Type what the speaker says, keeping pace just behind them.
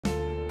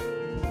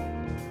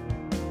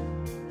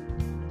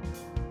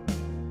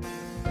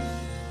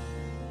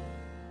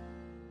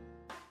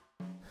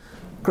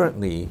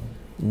Currently,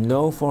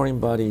 no foreign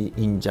body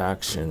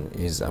injection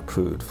is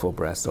approved for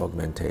breast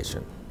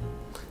augmentation,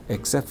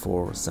 except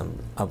for some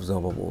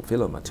absorbable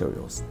filler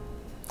materials.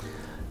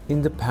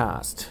 In the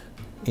past,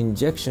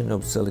 injection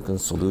of silicone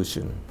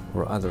solution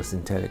or other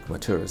synthetic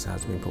materials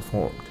has been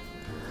performed.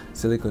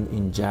 Silicone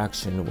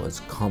injection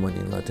was common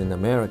in Latin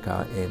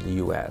America and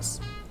the US.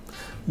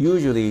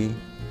 Usually,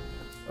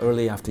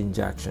 early after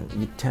injection,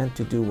 you tend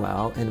to do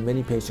well and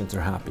many patients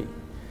are happy.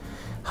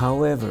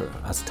 However,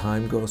 as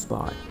time goes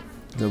by,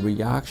 the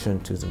reaction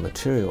to the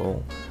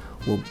material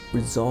will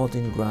result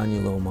in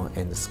granuloma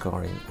and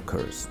scarring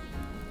occurs.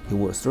 You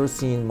will start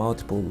seeing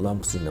multiple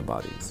lumps in the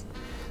bodies.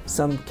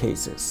 Some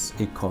cases,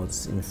 it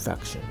causes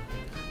infection.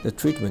 The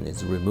treatment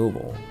is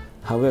removal.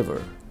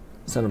 However,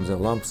 some of the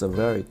lumps are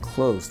very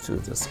close to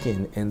the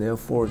skin, and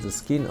therefore the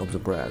skin of the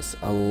breast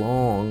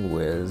along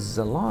with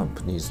the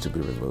lump needs to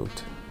be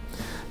removed.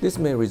 This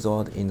may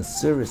result in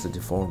serious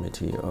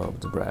deformity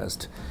of the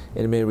breast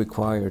and may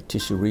require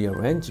tissue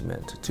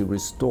rearrangement to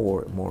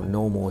restore more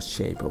normal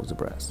shape of the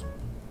breast.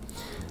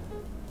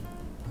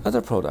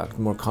 Other product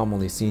more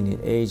commonly seen in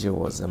Asia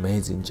was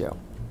Amazing Gel.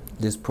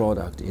 This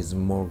product is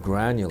more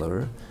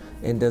granular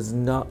and does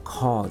not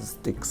cause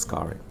thick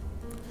scarring.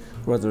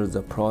 Rather,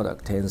 the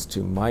product tends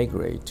to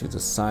migrate to the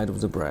side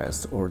of the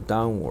breast or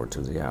downward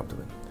to the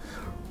abdomen.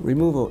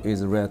 Removal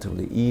is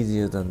relatively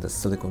easier than the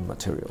silicone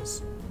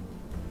materials.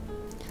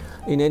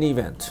 In any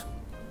event,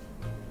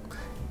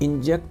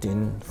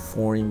 injecting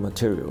foreign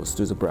materials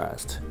to the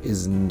breast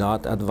is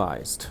not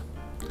advised.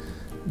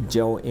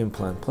 Gel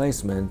implant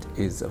placement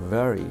is a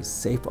very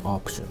safe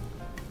option.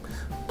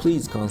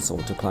 Please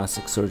consult a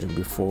plastic surgeon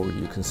before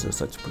you consider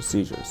such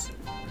procedures.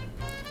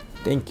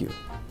 Thank you.